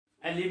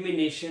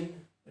elimination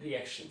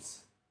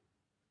reactions.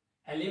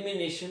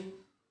 Elimination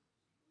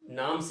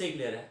नाम से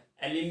clear है,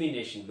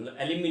 elimination मतलब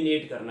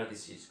eliminate करना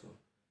किसी चीज को.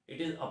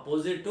 It is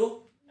opposite to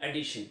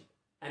addition.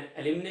 An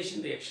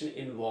elimination reaction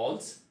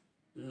involves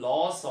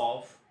loss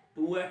of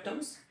two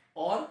atoms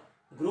or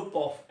group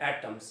of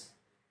atoms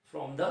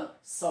from the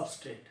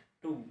substrate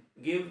to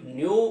give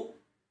new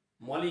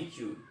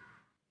molecule,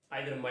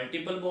 either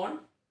multiple bond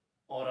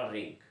or a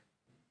ring.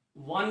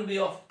 One way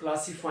of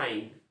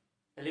classifying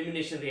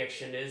elimination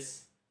reaction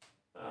is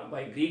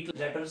by Greek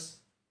letters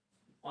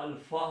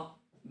alpha,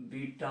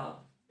 beta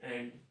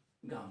and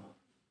gamma.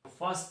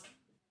 First,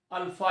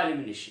 alpha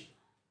elimination.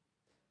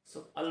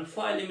 So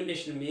alpha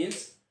elimination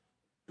means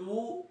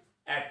two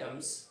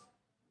atoms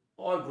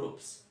or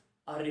groups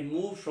are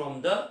removed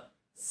from the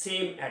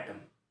same atom.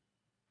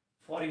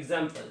 For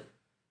example,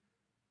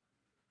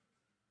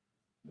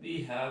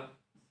 we have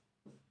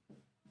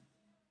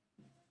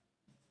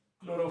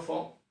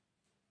chloroform.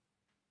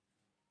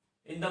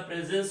 In the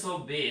presence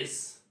of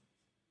base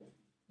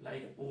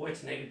like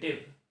OH negative,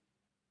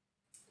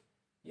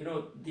 you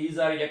know, these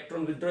are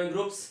electron withdrawing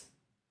groups.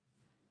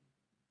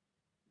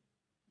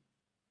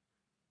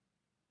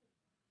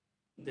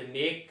 They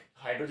make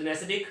hydrogen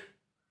acidic.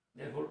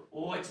 Therefore,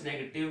 OH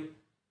negative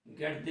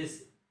get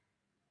this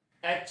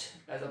H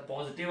as a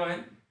positive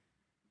ion.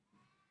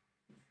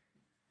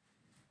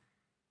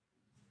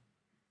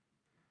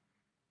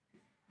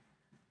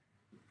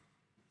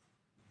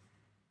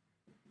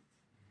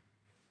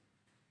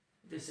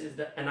 This is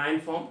the anion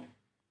formed,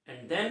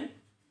 and then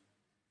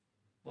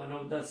one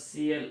of the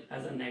Cl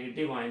as a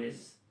negative ion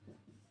is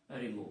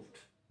removed.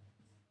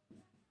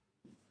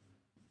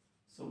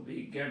 So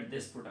we get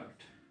this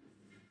product.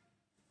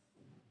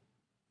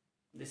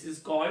 This is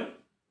called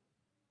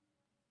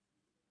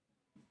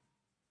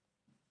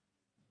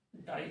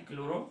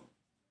dichlorocarbene.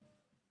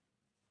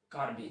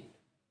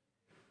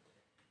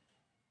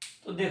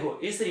 तो देखो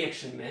इस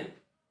reaction में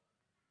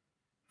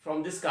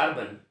from this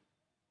carbon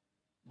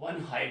one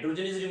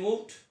hydrogen is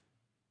removed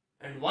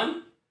and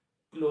one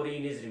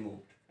chlorine is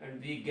removed,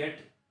 and we get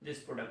this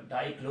product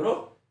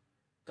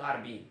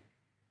dichlorocarbene.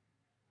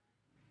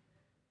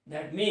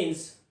 That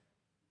means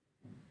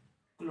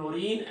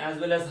chlorine as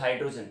well as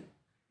hydrogen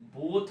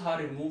both are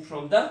removed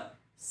from the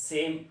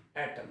same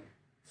atom.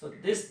 So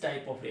this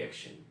type of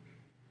reaction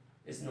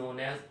is known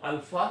as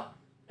alpha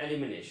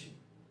elimination.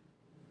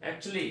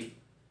 Actually,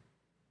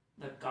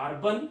 the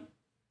carbon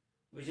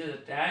which is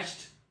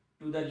attached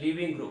to the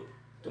leaving group,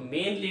 the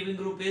main leaving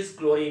group is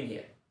chlorine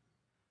here.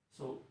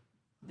 So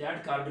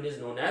that carbon is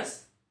known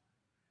as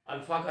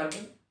alpha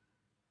carbon,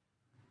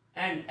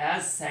 and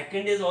as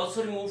second is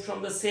also removed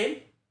from the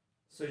same,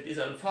 so it is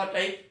alpha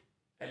type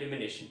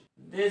elimination.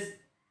 This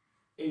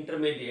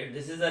intermediate,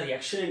 this is a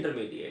reaction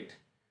intermediate.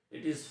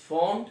 It is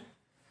formed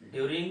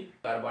during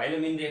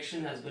carbylamine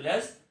reaction as well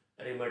as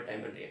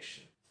Remer-Tiemann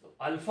reaction. So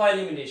alpha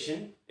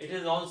elimination, it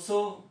is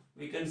also,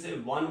 we can say,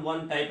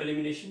 1,1 type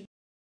elimination.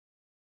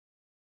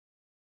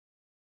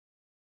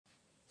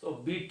 So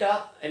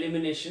beta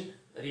elimination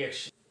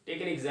reaction.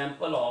 Take an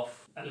example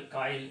of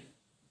alkyl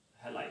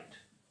halide.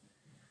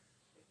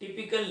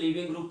 Typical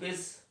leaving group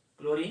is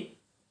chlorine.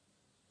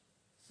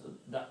 So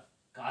the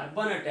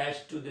carbon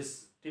attached to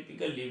this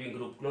typical leaving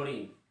group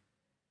chlorine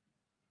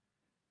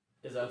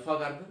is alpha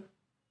carbon,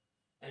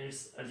 and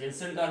its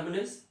adjacent carbon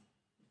is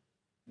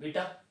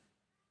beta.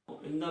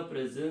 In the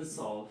presence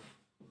of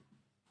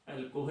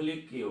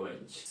alcoholic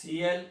KOH,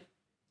 Cl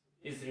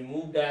is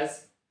removed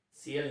as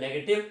Cl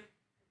negative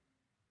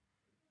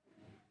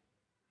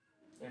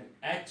and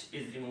H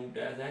is removed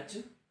as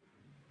H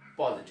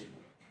positive.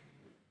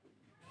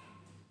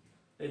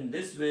 In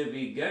this way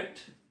we get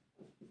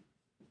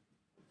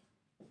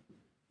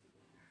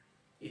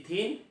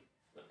ethene,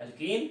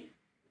 alkene,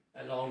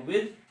 along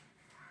with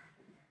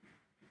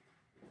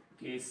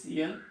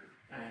KCl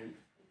and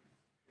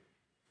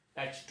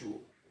H2O.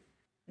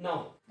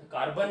 Now the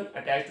carbon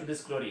attached to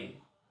this chlorine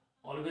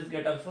always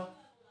get alpha.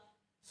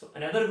 So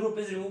another group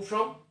is removed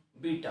from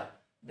beta.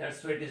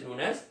 That's why it is known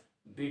as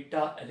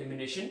beta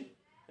elimination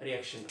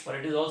reaction, or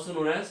it is also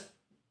known as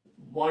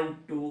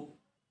 1,2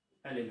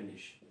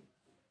 elimination.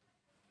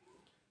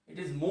 It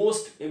is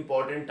most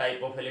important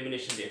type of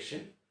elimination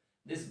reaction.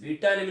 This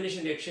beta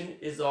elimination reaction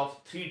is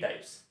of three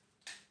types: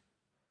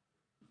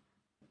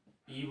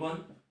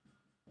 E1,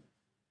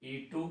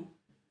 E2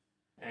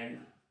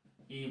 and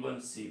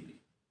E1CB.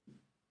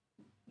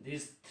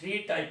 These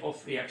three type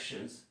of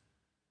reactions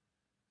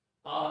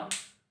are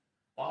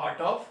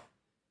part of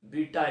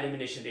beta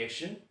elimination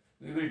reaction.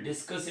 We will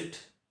discuss it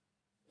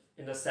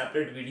in a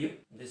separate video.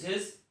 This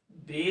is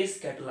base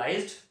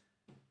catalyzed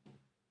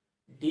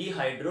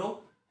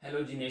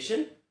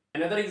dehydrohalogenation.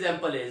 Another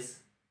example is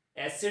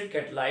acid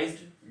catalyzed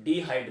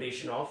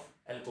dehydration of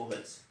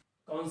alcohols.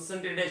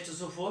 Concentrated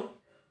H2SO4,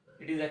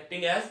 it is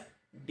acting as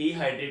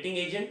dehydrating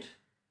agent.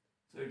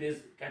 So it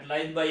is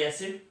catalyzed by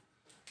acid.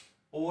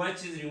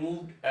 OH is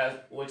removed as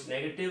OH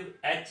negative,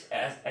 H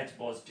as H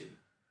positive.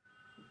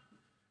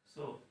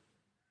 So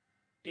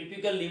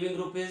typical leaving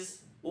group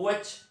is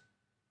OH.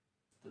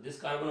 So this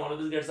carbon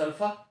always gets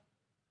alpha.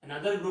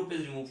 another group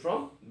is removed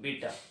from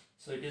beta.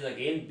 So it is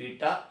again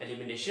beta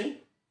elimination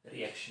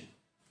reaction,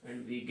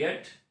 and we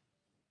get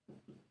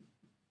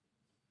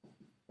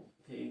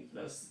thing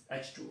plus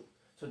H2.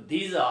 So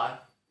these are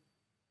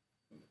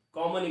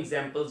common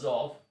examples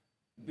of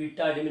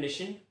beta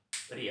elimination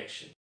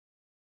reaction.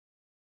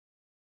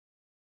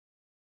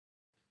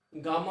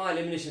 Gamma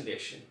elimination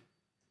reaction.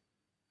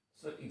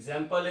 So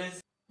example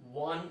is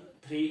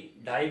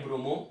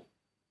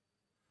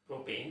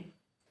 1,3-dibromopropane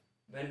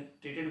when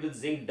treated with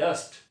zinc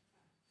dust.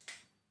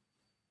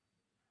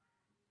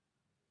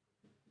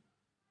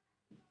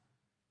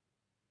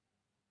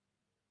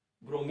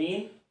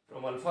 Bromine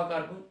from alpha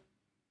carbon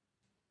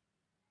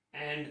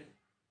and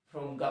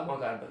from gamma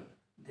carbon,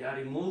 they are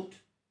removed,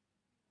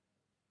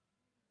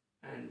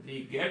 and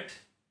we get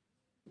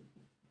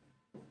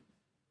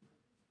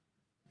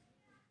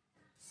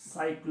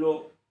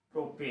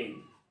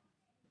cyclopropane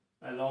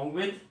along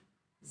with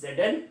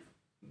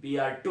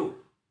ZnBr2.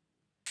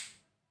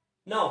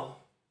 Now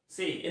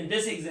see, in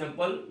this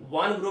example,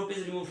 one group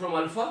is removed from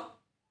alpha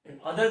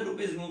and other group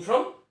is removed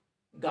from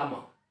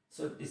gamma.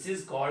 So this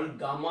is called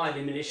gamma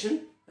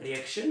elimination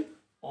reaction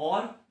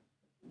or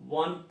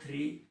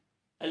 1,3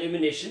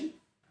 elimination.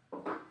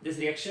 This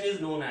reaction is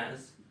known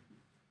as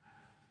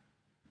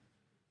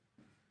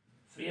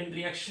Freon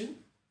reaction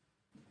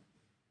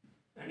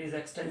and is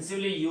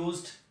extensively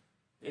used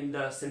in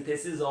the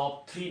synthesis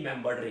of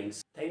 3-membered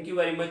rings. Thank you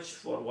very much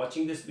for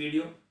watching this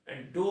video,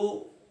 and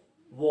do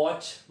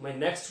watch my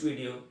next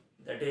video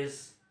that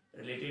is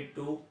related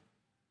to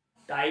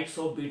types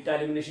of beta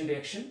elimination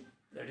reaction,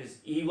 that is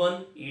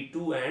E1,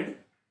 E2 and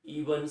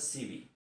E1CV.